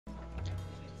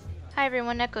Hi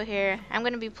everyone, Neko here. I'm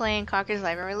going to be playing Conker's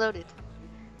Live Reloaded.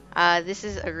 This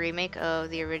is a remake of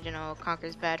the original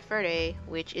Conker's Bad Fur Day,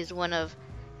 which is one of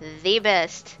the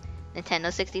best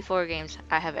Nintendo 64 games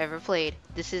I have ever played.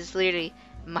 This is literally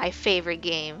my favorite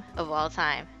game of all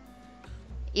time.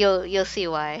 You'll see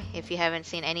why if you haven't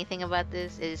seen anything about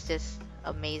this. It is just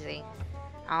amazing.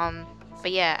 Um,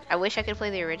 but yeah, I wish I could play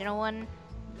the original one,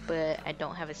 but I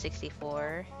don't have a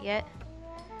 64 yet.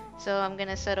 So I'm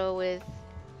gonna settle with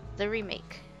the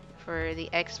remake for the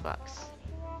Xbox,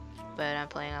 but I'm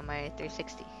playing on my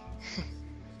 360.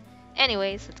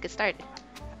 Anyways, let's get started.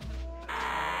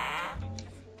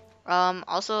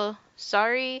 Also,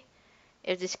 sorry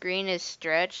if the screen is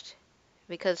stretched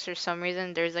because for some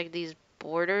reason there's like these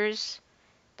borders,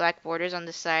 black borders on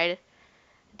the side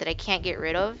that I can't get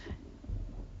rid of.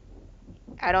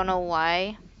 I don't know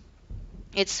why.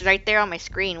 It's right there on my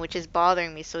screen, which is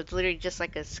bothering me, so it's literally just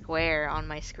like a square on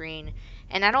my screen.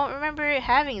 And I don't remember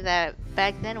having that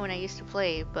back then when I used to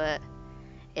play, but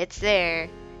it's there,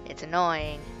 it's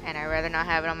annoying, and I'd rather not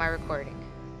have it on my recording.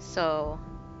 So,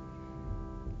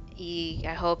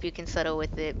 I hope you can settle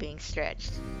with it being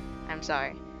stretched. I'm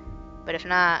sorry. But if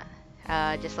not,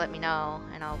 just let me know,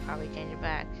 and I'll probably change it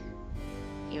back,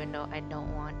 even though I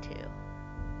don't want to.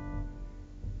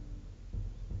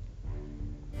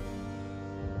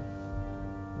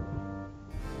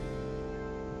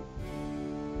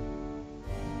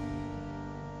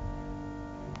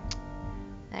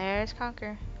 There's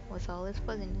Conker, with all his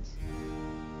fuzziness.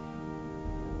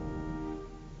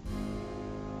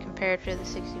 Compared to the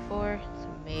 64, it's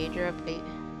a major update.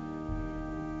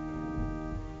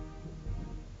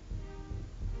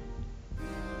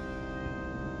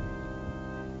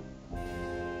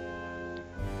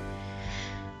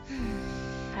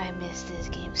 I miss this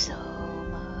game so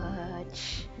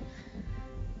much.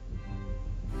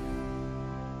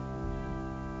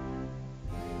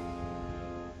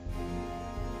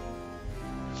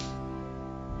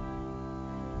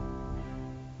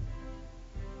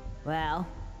 Well,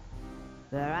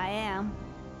 there I am.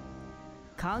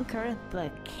 Conker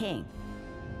the King.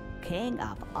 King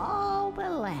of all the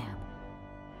land.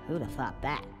 Who'd have thought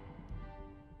that?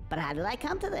 But how did I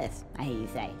come to this, I hear you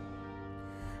say?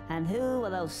 And who are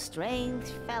those strange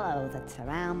fellows that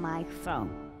surround my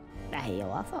throne? I hear you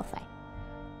also say.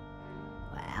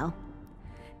 Well,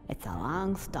 it's a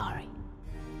long story.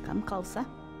 Come closer,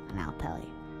 and I'll tell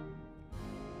you.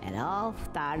 It all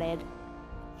started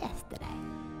yesterday.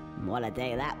 What a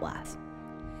day that was.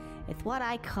 It's what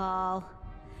I call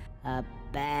a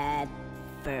bad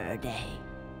fur day.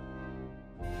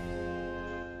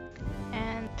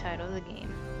 And title of the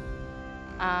game.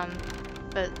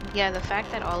 But yeah, the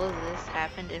fact that all of this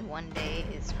happened in one day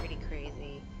is pretty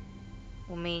crazy.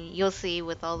 I mean, you'll see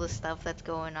with all the stuff that's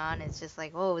going on, it's just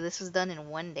like, oh, this was done in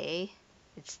one day.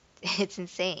 It's it's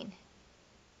insane.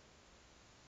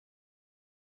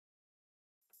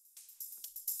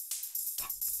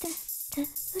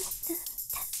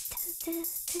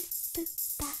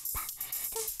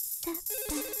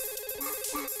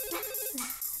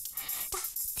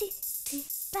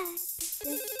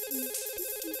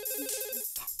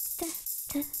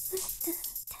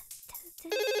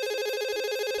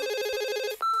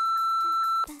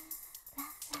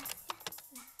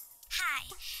 Hi,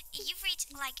 you've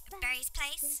reached, Barry's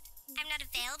place. I'm not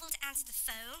available to answer the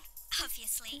phone,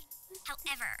 obviously.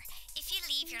 However, if you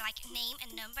leave your, name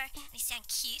and number and you sound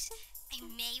cute, I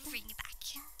may ring you back.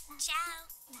 Ciao.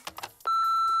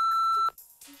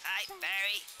 Hi,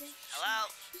 Barry. Hello?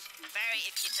 Barry,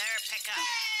 if you're there, pick up.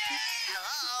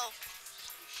 Hello?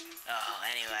 Oh,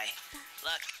 anyway,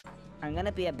 look. I'm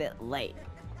gonna be a bit late.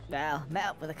 Well, met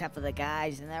up with a couple of the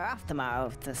guys and they're off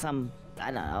tomorrow to some,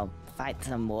 I don't know, fight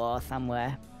some war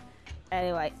somewhere.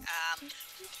 Anyway, I'll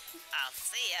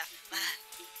see ya.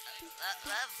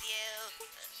 Love you.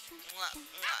 Mwah,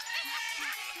 mwah.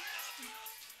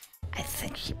 I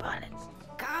think she bought it.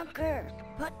 Conker,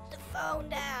 put the phone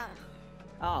down.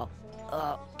 Oh,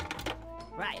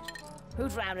 right.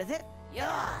 Whose round is it?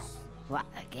 Yours. What,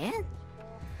 again?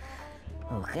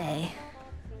 Okay.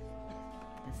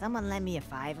 Can someone lend me a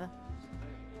 $5?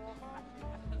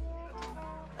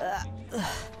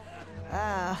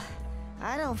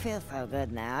 I don't feel so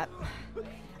good now.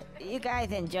 You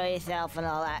guys enjoy yourself and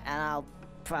all that, and I'll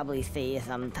probably see you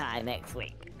sometime next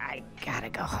week. I gotta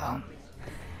go home.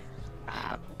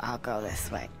 I'll go this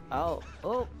way. Oh,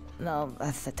 no,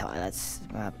 that's the toilets.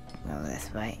 Go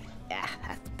this way. Yeah,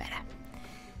 that's better.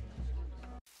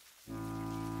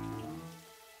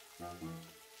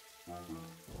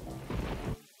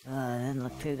 Oh, it didn't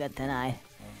look too good tonight.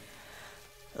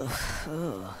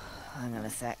 Ooh, hang on a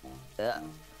sec.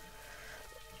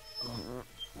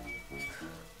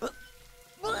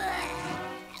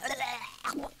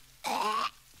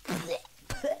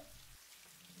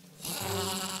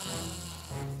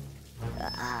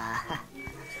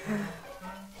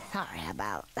 Sorry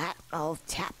about that, old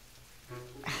chap.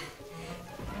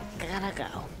 Gotta go.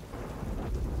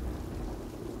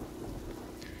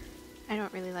 I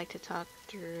don't really like to talk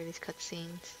through these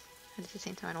cutscenes. And at the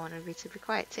same time, I don't want to be super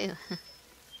quiet, too.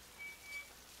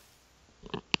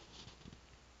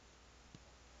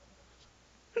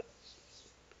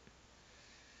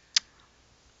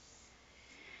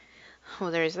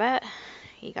 Well, there's that.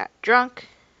 He got drunk.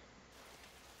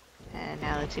 And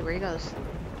now let's see where he goes.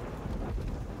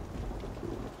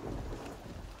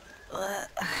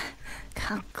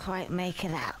 Can't quite make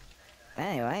it out.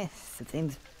 Anyway, it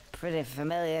seems pretty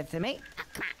familiar to me.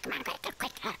 Come on,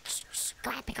 quick.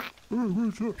 Quiet, be quiet. Be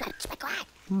quiet.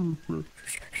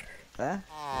 Huh?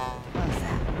 What's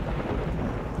that?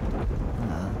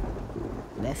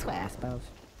 This way, I suppose.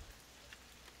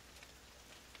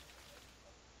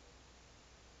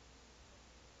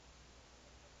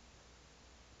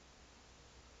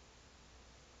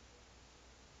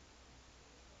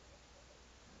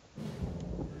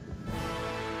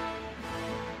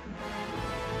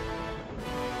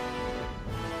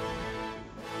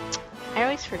 I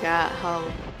always forgot how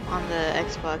on the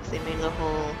Xbox they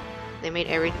made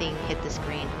everything hit the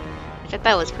screen, which I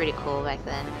thought was pretty cool back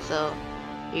then. So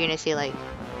you're gonna see like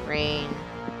rain,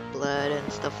 blood,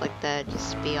 and stuff like that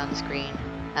just be on the screen.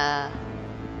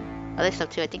 Other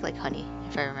stuff too, I think like honey,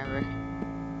 if I remember.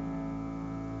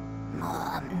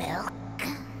 More milk,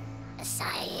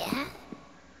 sire?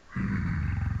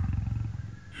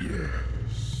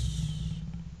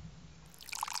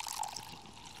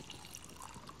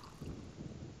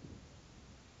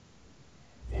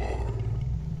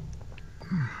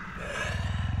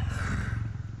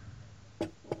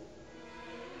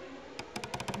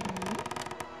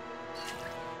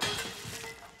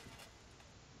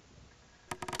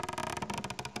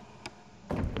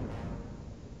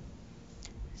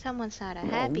 Someone's not a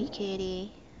happy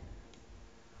kitty.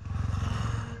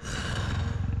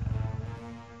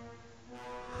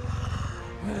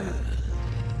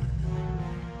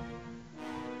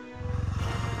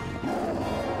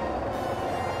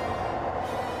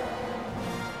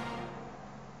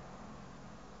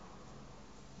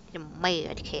 The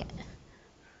mad cat.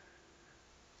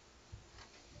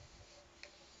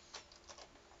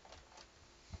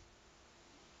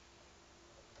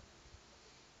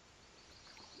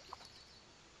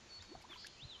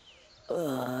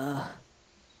 Oh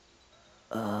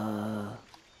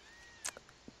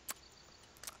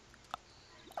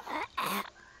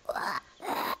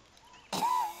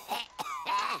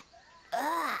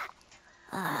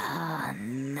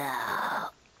no.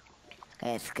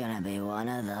 It's gonna be one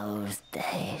of those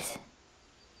days.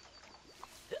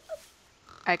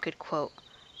 I could quote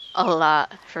a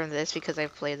lot from this because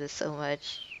I've played this so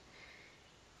much.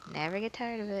 Never get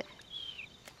tired of it.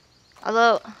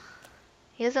 Although,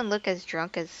 he doesn't look as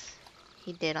drunk as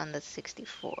he did on the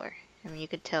 64. I mean, you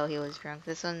could tell he was drunk.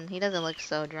 This one, he doesn't look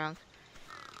so drunk.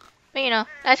 But you know,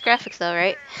 nice graphics though,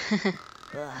 right?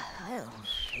 I don't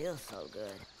feel so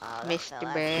good. Mr.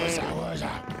 Bear.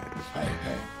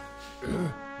 Who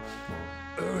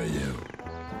are you?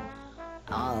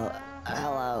 Oh,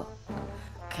 hello.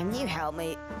 Can you help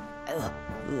me?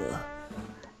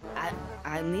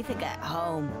 I need to get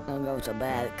home and go to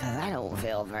bed because I don't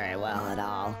feel very well at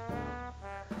all.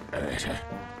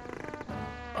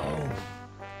 Oh,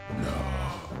 no.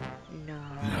 No.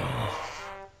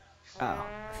 Oh,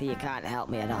 so you can't help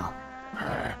me at all?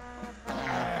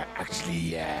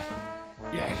 Actually,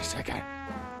 yes, I can.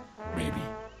 Maybe.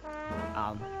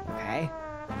 Okay.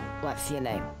 What's your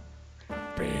name?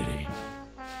 Beardy.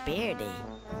 Beardy?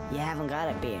 You haven't got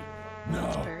a beard. No,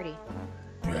 Birdie.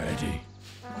 Birdie.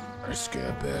 I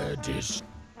scare birdies.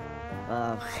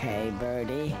 Okay,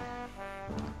 Birdie.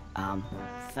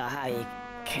 So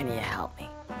can you help me?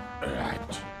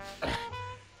 Right.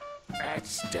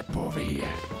 Let's step over here.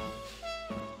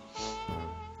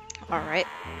 Alright.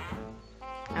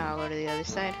 Now I'll go to the other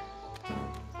side.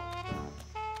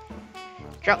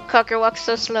 Drunk cocker walks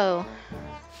so slow.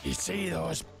 You see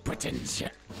those buttons?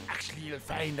 Actually, you'll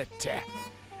find that they're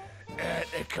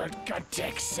called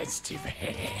context sensitive.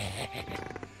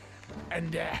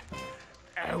 And,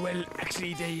 well,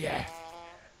 actually, they,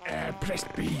 press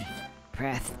B.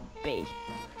 Press B.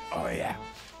 Oh, yeah.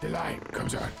 The light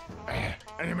comes on.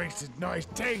 And it makes a noise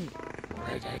ting.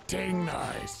 Right, a ting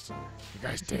noise. You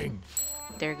guys ting.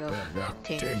 There you go. There, look,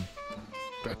 Ting. ting.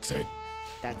 That's it.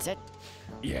 That's it?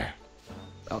 Yeah.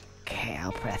 Okay,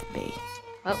 I'll press B.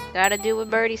 Well, gotta do what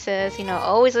Birdie says. You know,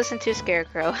 always listen to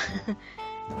Scarecrow.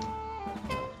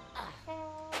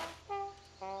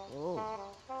 Ooh.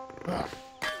 Ah,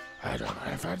 I don't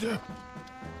know if I do.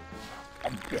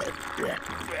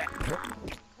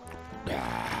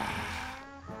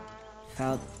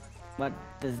 So, what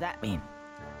does that mean?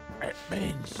 It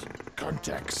means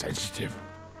context sensitive.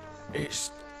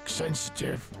 It's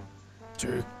sensitive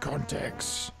to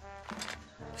context.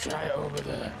 Try it over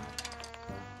there.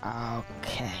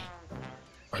 Okay.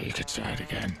 Or you could try it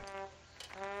again.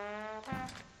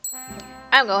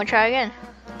 I'm going to try again.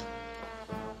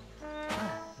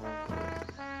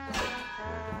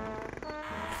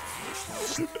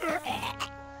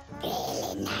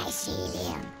 Really nice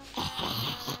helium.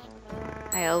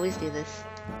 I always do this.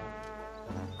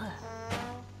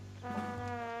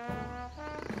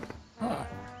 Ah,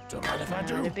 don't mind if I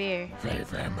Another do. beer. Very,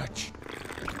 very much.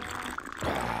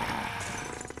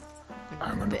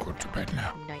 I'm gonna go to bed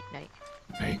now. Night, night.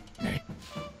 Night.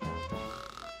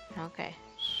 Okay.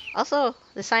 Also,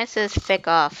 the sign says "fick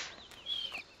off."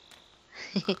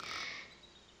 Where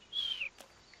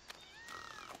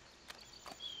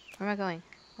am I going?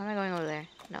 Why am I going over there?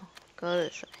 No, go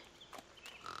this way.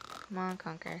 Come on,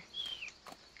 Conker.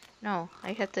 No,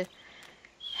 I have to.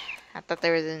 I thought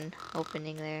there was an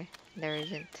opening there. There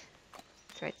isn't.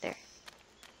 It's right there.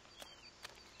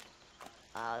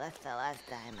 Oh, that's the last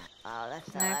time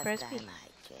Can I press B? I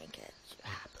drink it.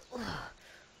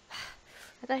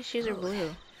 I thought his shoes are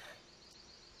blue.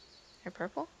 Or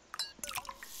purple?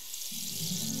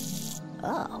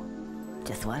 Oh,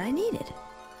 just what I needed.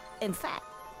 In fact,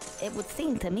 it would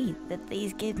seem to me that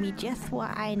these give me just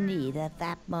what I need at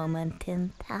that moment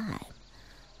in time.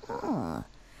 Oh,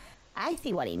 I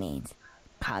see what he means.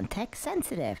 Context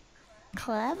sensitive.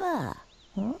 Clever.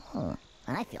 Oh,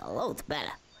 and I feel loads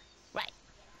better. Right,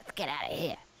 let's get out of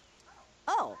here.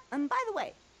 Oh, and by the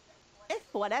way, if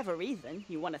for whatever reason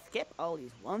you want to skip all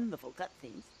these wonderful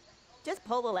cutscenes, just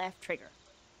pull the left trigger.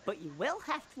 But you will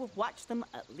have to have watched them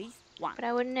at least once. But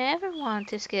I would never want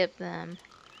to skip them.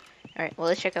 Alright, well,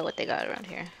 let's check out what they got around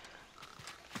here.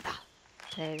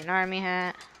 There's an army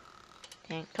hat.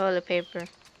 Tank toilet paper. Is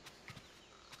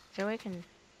there a way I can...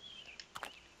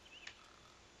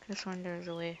 This one, there's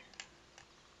a way.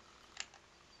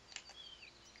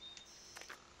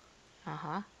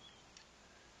 Uh-huh.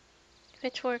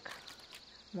 Pitchfork.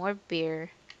 More beer.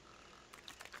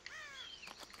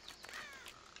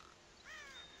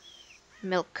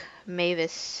 Milk.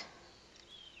 Mavis.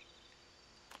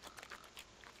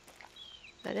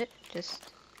 Is that it?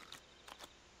 Just...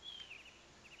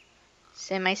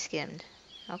 semi-skimmed.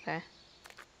 Okay.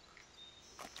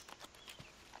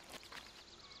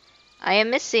 I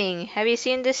am missing. Have you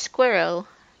seen this squirrel?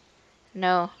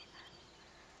 No.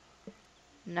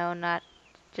 No, not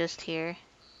just here.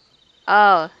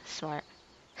 Oh, smart.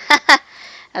 I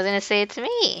was gonna say it's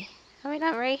me. I mean,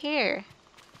 I'm right here.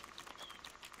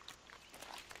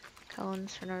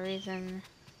 Cones for no reason.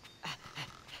 I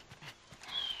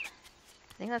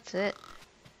think that's it.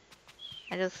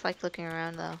 I just like looking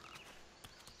around though.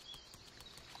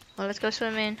 Well, let's go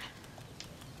swimming.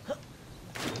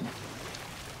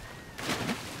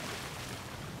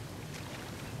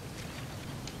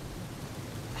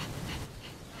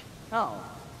 Oh,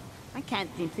 I can't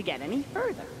seem to get any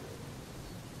further.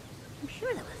 I'm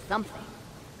sure there was something.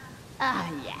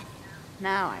 Ah, yes.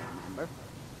 Now I remember.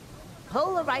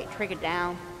 Pull the right trigger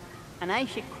down, and I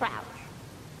should crouch.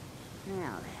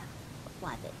 Now then,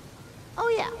 what was it? Oh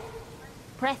yeah.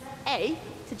 Press A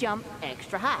to jump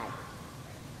extra high.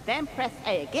 Then press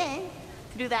A again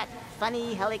to do that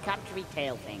funny helicopter-y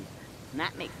tail thing. And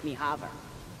that makes me hover.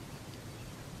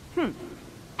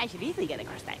 I should easily get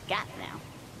across that gap now.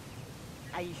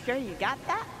 Are you sure you got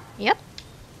that? Yep.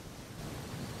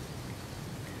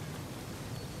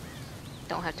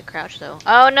 Don't have to crouch though.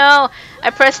 Oh no! I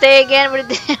pressed A again, but it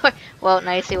didn't work. Well,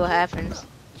 now you see what happens.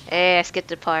 Hey, I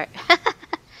skipped a part.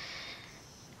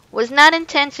 Was not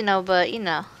intentional, but you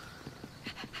know.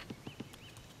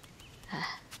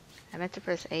 I meant to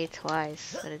press A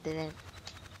twice, but it didn't.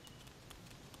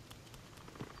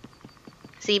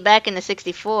 See, back in the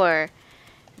 64,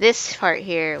 this part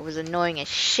here was annoying as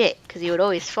shit, because you would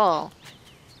always fall.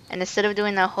 And instead of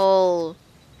doing the whole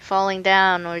falling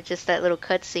down or just that little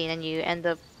cutscene and you end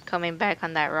up coming back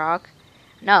on that rock,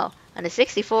 no, on the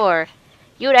 64,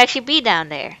 you would actually be down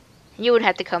there. And you would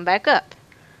have to come back up.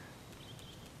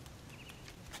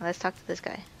 Let's talk to this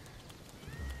guy.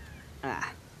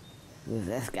 Ah, who's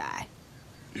this guy?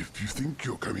 If you think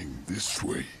you're coming this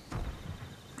way,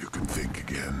 you can think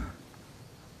again.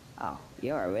 Oh,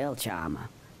 you're a real charmer.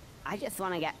 I just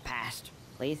want to get past,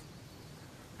 please.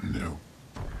 No,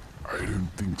 I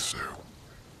don't think so.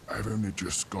 I've only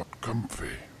just got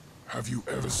comfy. Have you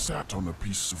ever sat on a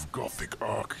piece of Gothic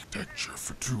architecture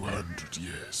for 200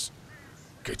 years?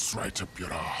 Gets right up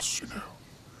your ass, you know.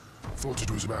 Thought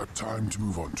it was about time to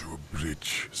move on to a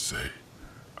bridge, say.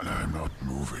 And I'm not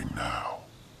moving now.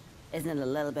 Isn't it a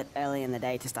little bit early in the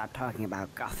day to start talking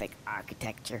about Gothic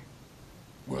architecture?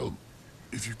 Well,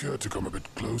 if you care to come a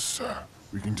bit closer,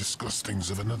 we can discuss things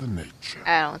of another nature.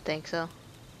 I don't think so.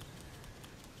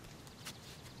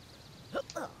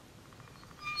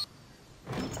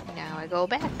 Now I go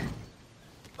back.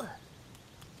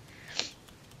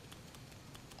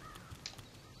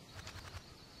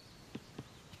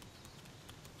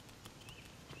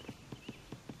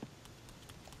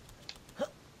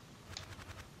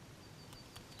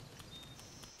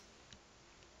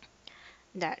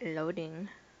 That loading.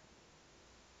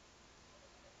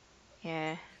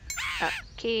 Yeah.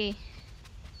 Okay.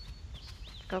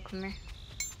 Go, come here.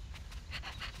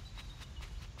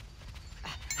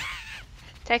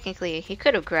 Technically, he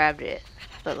could have grabbed it,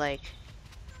 but like,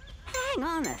 Hang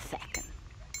on a second.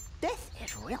 This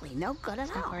is really no good at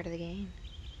it's not all. part of the game.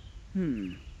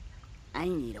 I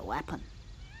need a weapon.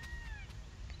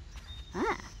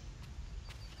 Ah.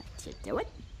 That should do it.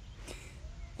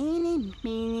 Eeny,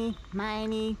 meeny,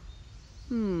 miny.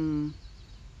 Mo.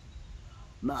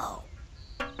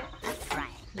 That's right.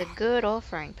 The good old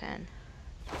frying pan.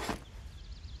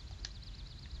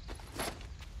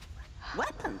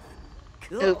 Weapons.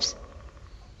 Cool. Oops.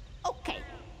 Okay,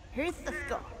 here's the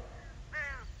score.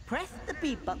 Press the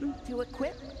B button to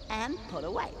equip and put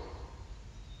away.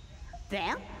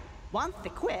 Then, once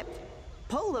equipped,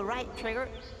 pull the right trigger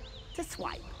to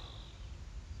swipe.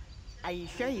 Are you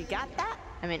sure you got that?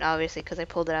 I mean, obviously, because I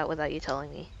pulled it out without you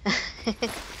telling me.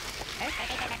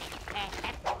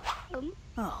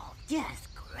 Oh, yes,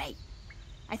 great.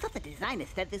 I thought the designer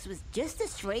said this was just a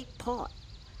straight port.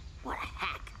 What a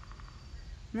hack.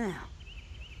 Now,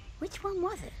 which one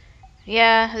was it?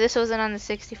 Yeah, this wasn't on the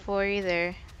 64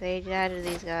 either. They added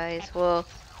these guys. Well,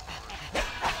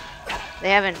 they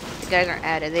haven't. The guys aren't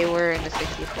added. They were in the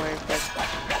 64,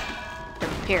 but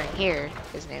them appearing here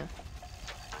is new.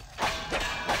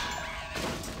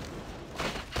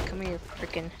 Come here,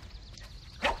 frickin'.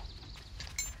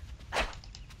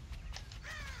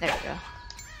 There we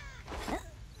go.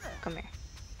 Come here.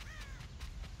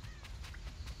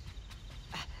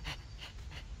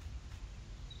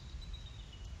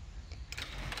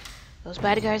 Those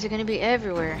bad guys are gonna be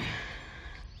everywhere.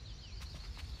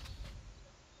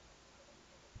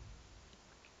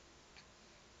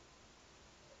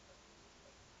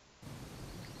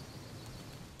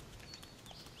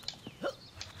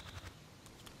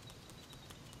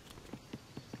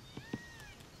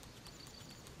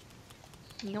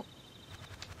 Nope.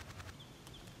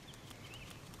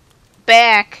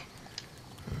 Back.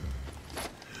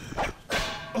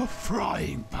 A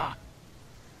frying pan.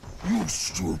 You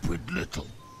stupid little...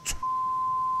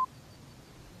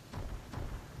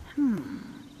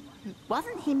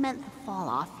 Wasn't he meant to fall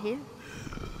off here?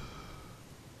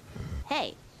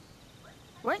 Hey,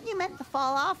 weren't you meant to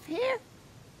fall off here?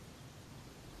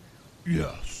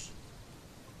 Yes.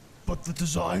 But the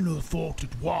designer thought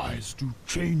it wise to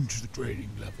change the training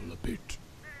level a bit.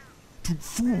 To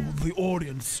fool the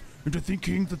audience into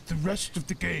thinking that the rest of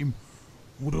the game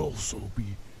would also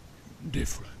be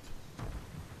different.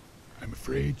 I'm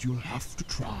afraid you'll have to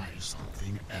try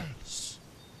something else.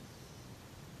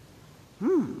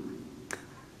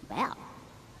 Well,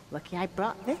 lucky I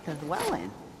brought this as well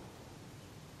in.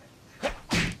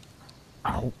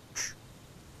 Ouch.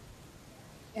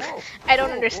 I don't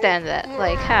understand that.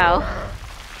 Like, how?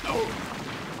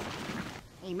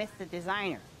 Hey, Mr.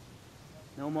 Designer.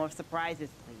 No more surprises,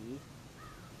 please.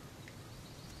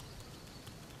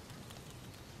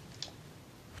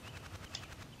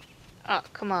 Oh,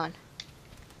 come on.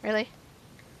 Really?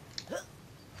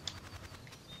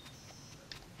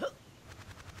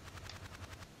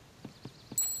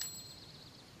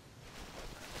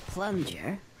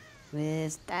 Plunger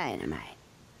with dynamite.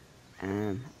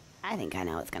 I think I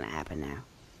know what's gonna happen now.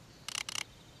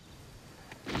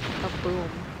 A boom.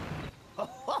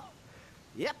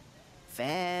 Yep.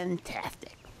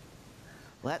 Fantastic.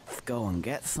 Let's go and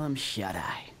get some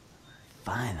shut-eye.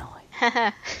 Finally.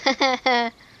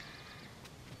 I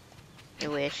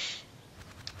wish.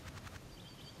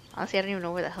 Honestly, I don't even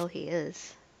know where the hell he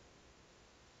is.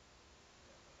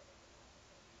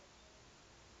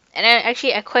 And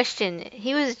I question,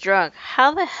 he was drunk.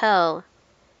 How the hell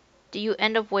do you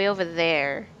end up way over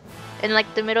there? In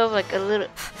like the middle of like a little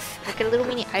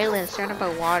mini island surrounded by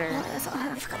water. I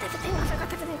forgot everything.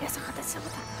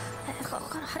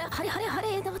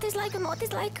 What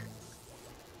is like?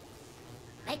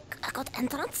 a good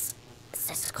entrance?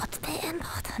 This could be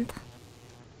important.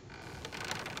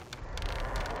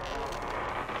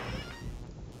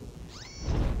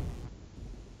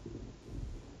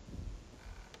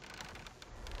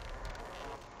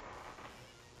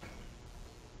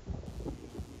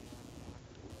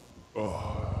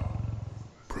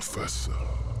 Professor,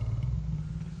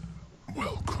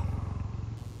 welcome.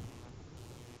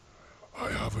 I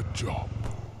have a job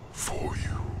for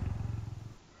you.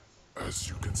 As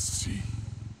you can see,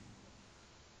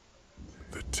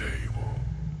 the table.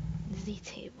 The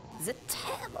table. The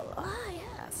table, ah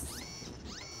yes.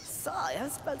 So, I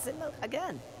have spilled the milk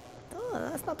again. Oh,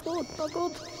 that's not good, not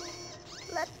good.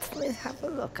 Let me have a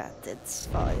look at it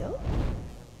for you.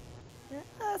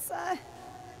 Yes, I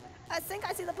think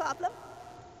I see the problem.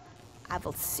 I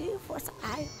will see what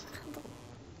I can do.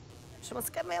 She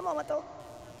must give me a moment though.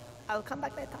 I will come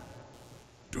back later.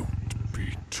 Don't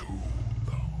be too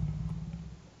long.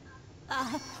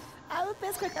 I will be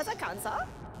as quick as I can, sir.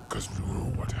 Because you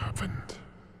know what happened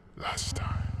last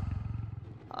time.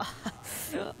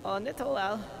 Only too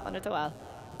well, only too well.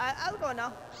 I'll go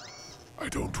now. I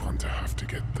don't want to have to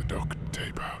get the duct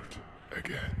tape out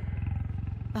again.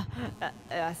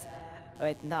 Yes.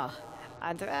 Wait, no.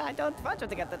 And I don't want you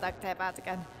to get the duct tape out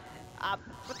again.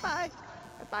 Goodbye.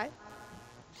 Goodbye.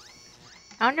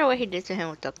 I wonder what he did to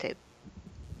him with duct tape.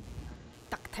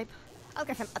 Duct tape? I'll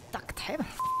give him a duct tape.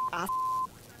 I'll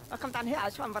come down here,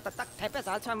 I'll show him what the duct tape is,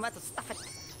 I'll show him where to stuff it.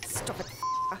 Stupid.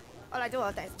 All I do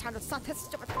all day is trying to sort his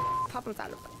stupid problems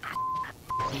out of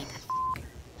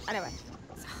Anyway,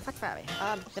 so what were we?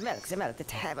 The milk, the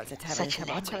table, Such a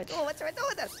What shall I do? What shall I do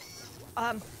with this?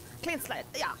 Clean slate,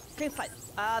 yeah, clean slate.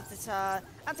 This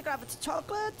anti-gravity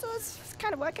chocolate is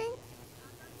kind of working.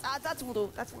 That's voodoo,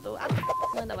 I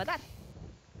don't know about that.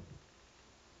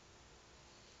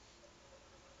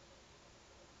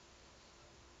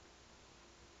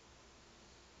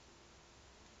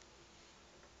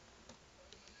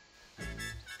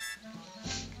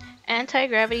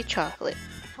 Anti-gravity chocolate.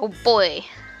 Oh boy,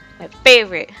 my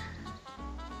favorite.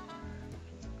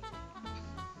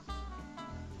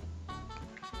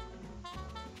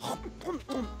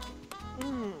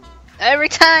 Every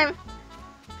time.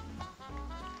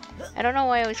 I don't know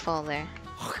why I always fall there.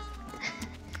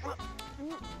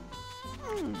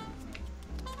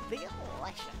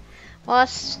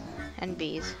 Wasps and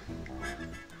bees.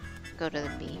 Go to the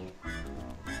bee.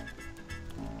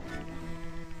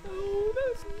 Oh,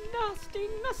 those nasty,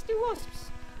 nasty wasps.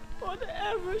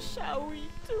 Whatever shall we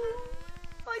do?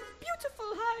 My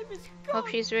beautiful hive is gone. Hope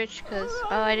she's rich, cause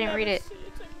I didn't read it. See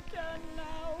it again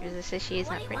now. Yours says she is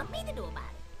not pretty. me to do about it?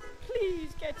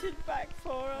 Please get it back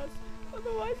for us.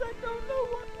 Otherwise, I don't know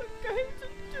what we're going to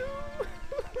do.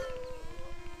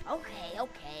 Okay,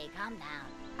 calm down.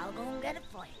 I'll go and get it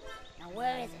for you. Now,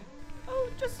 where is it? Oh,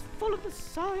 just follow the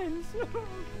signs.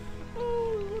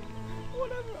 Oh,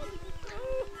 whatever I do.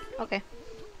 Okay.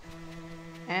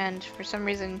 And for some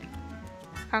reason,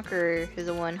 Conqueror is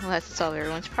the one who has to solve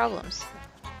everyone's problems.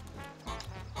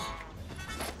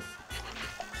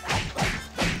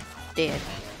 Dead.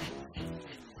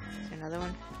 Is there another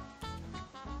one?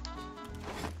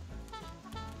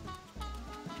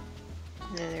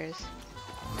 There's.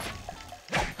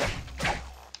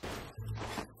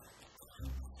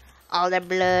 All that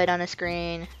blood on the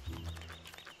screen.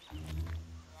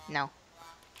 No.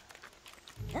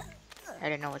 I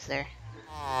didn't know what's there.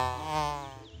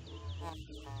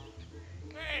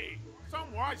 Hey,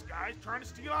 some wise guy's trying to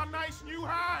steal our nice new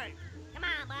hive. Come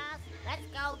on, boss. Let's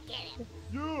go get him.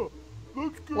 Yeah,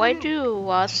 let's go. Why do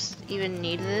wasps even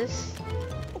need this?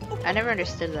 I never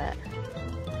understood that.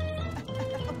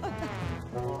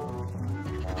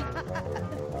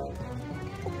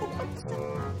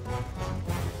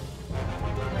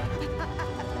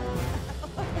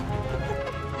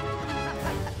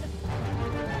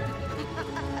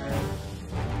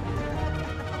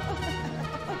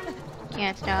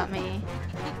 Can't stop me.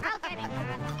 I'll get him.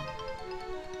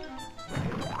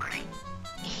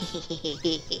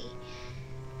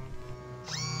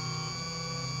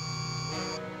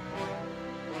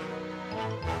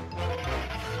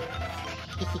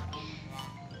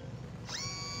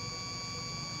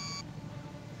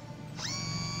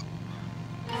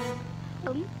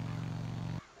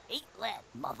 Eat that,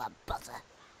 mother buzzer.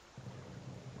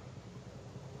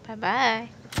 Bye bye.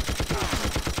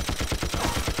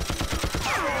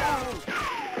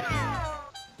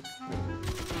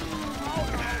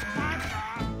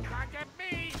 Can't get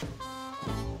me.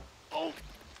 Oh,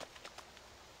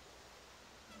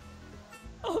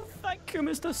 Oh, thank you,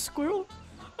 Mr. Squirrel.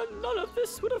 And none of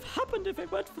this would have happened if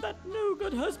it weren't for that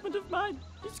no-good husband of mine.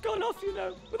 He's gone off, you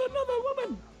know, with another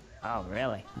woman. Oh,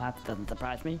 really? That doesn't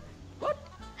surprise me. What?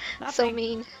 So Nothing.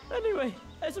 mean. Anyway,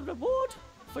 as a reward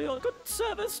for your good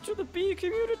service to the bee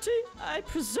community, I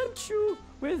present you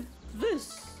with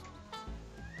this.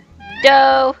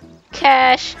 Dough,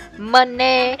 cash,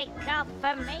 money. Go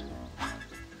for me.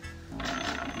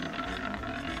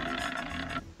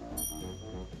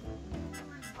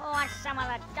 Who wants some of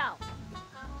the dough?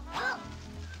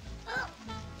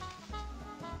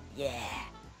 Yeah,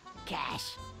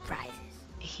 cash prizes.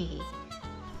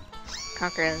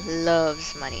 Conker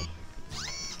loves money.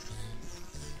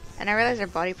 And I realize our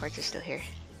body parts are still here.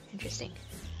 Interesting.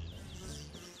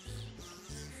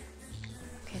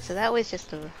 Okay, so that was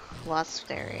just a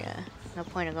lost area. No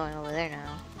point of going over there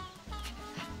now.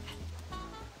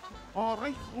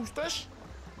 Alright, who's this?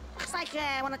 Looks like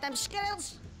one of them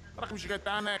Skittles. I reckon we should get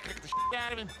down there and kick the shit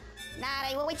out of him.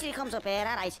 Nah, we'll wait till he comes up here,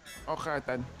 alright. Okay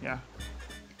then, yeah.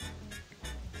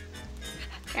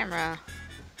 Camera.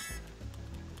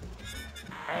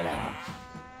 Hello,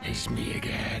 it's me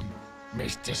again,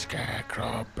 Mr.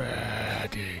 Scarecrow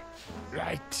Birdie.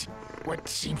 Right, what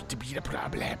seems to be the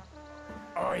problem?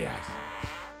 Oh yes,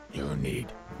 you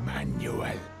need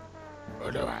manual.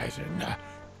 Otherwise, no,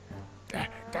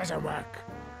 that doesn't work.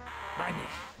 Manual,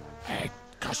 it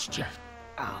costs you.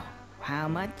 Oh, how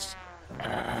much?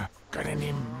 Got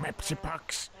any Mepsi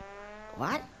pucks?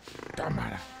 What? Don't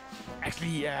matter.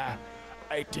 Actually, I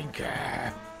think,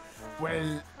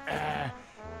 well,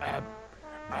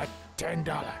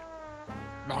 $10.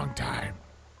 Long time.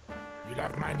 You'll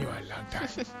have manual long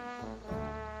time.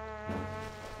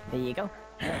 There you go.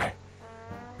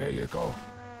 There you go.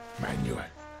 Manual.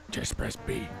 Just press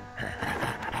B.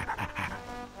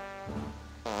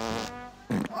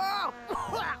 Oh!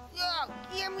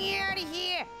 Get me out of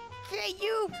here! Hey,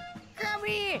 you! Come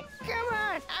here! Come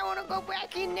on! I want to go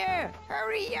back in there!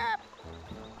 Hurry up!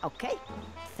 Okay,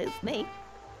 suits me.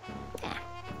 Ah,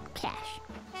 cash.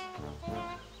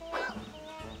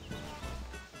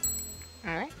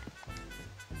 Alright.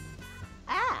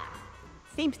 Ah,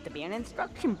 seems to be an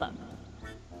instruction book.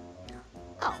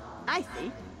 Oh, I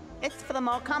see. It's for the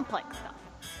more complex stuff.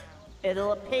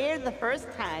 It'll appear the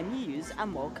first time you use a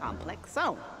more complex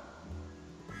zone.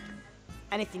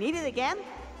 And if you need it again,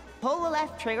 pull the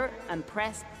left trigger and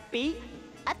press B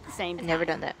at the same I've time. never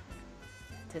done that.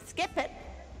 To skip it,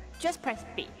 just press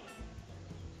B.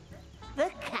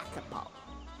 The catapult.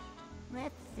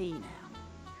 Let's see now.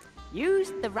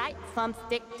 Use the right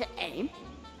thumbstick to aim,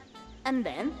 and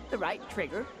then the right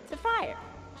trigger to fire.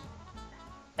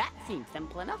 That seems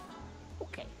simple enough.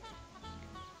 Okay.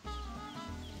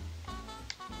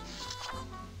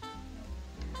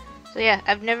 So yeah,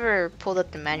 I've never pulled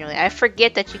up the manually. I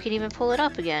forget that you can even pull it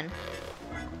up again.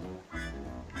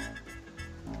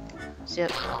 Zip.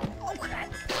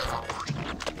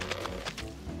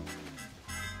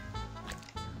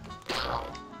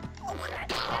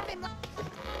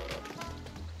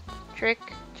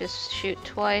 Trick, just shoot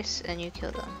twice and you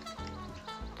kill them.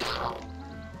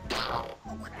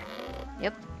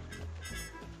 Yep.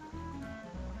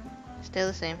 Stay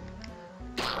the same.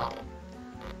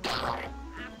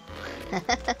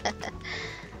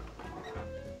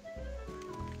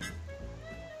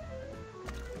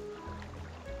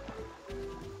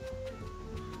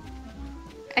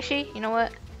 Actually, you know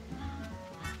what?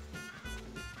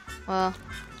 Well,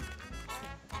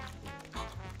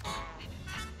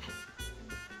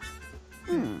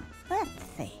 Let's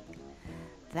see.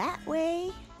 That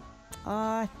way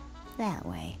or that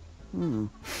way?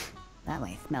 That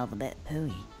way smells a bit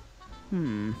pooey.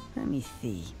 Let me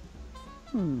see.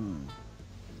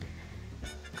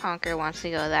 Conker wants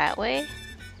to go that way,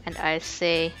 and I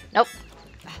say nope.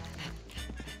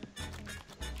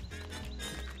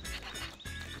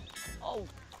 Oh,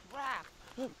 crap.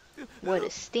 What a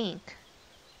stink.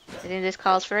 I think this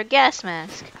calls for a gas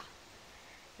mask.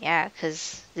 Yeah,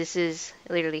 because this is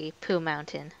literally Poo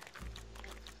Mountain.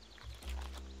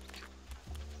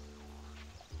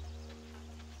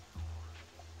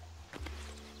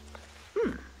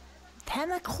 Hmm.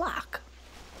 10 o'clock.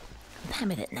 What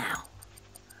time is it now?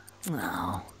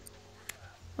 Oh.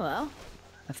 Well,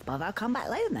 I suppose I'll come back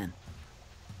later then.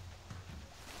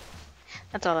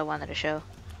 That's all I wanted to show.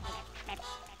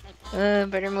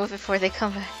 Better move before they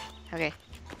come back. Okay.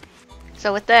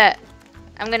 So with that,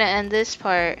 I'm gonna end this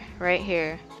part right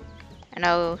here. And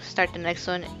I'll start the next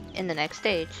one in the next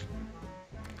stage.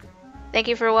 Thank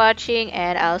you for watching,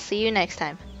 and I'll see you next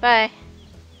time. Bye!